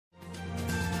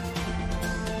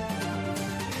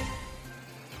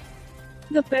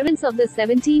The parents of the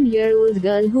 17-year-old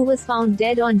girl who was found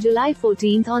dead on July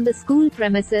 14 on the school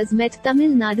premises met Tamil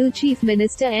Nadu Chief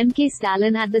Minister M. K.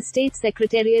 Stalin at the State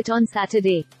Secretariat on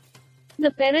Saturday.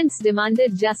 The parents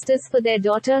demanded justice for their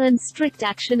daughter and strict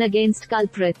action against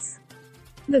culprits.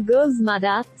 The girl's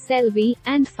mother, Selvi,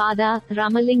 and father,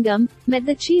 Ramalingam, met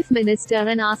the Chief Minister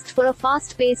and asked for a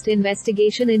fast-paced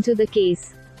investigation into the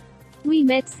case. "We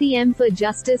met CM for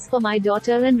justice for my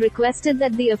daughter and requested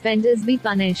that the offenders be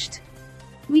punished.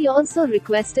 We also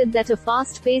requested that a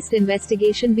fast-paced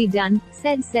investigation be done,"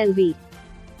 said Selvi.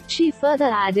 She further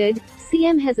added,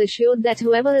 "CM has assured that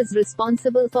whoever is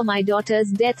responsible for my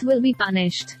daughter's death will be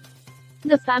punished."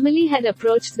 The family had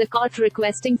approached the court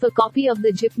requesting for copy of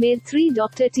the JIPMER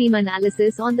 3-doctor team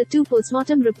analysis on the 2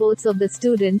 postmortem reports of the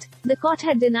student. The court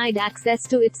had denied access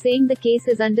to it, saying the case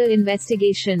is under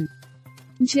investigation.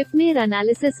 "JIPMER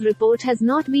analysis report has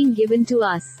not been given to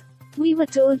us. We were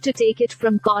told to take it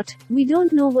from court. We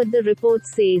don't know what the report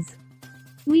says.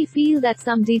 We feel that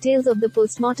some details of the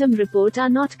postmortem report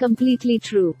are not completely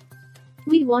true.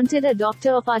 We wanted a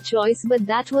doctor of our choice, but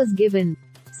that was given.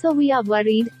 So we are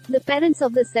worried," the parents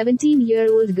of the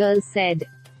 17-year-old girl said.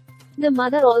 The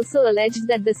mother also alleged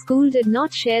that the school did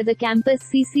not share the campus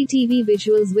CCTV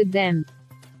visuals with them.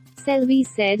 Selvi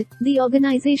said, "The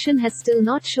organization has still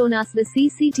not shown us the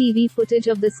CCTV footage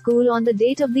of the school on the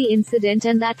date of the incident,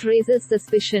 and that raises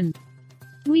suspicion.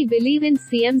 We believe in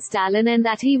CM Stalin and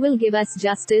that he will give us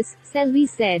justice," Selvi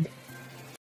said.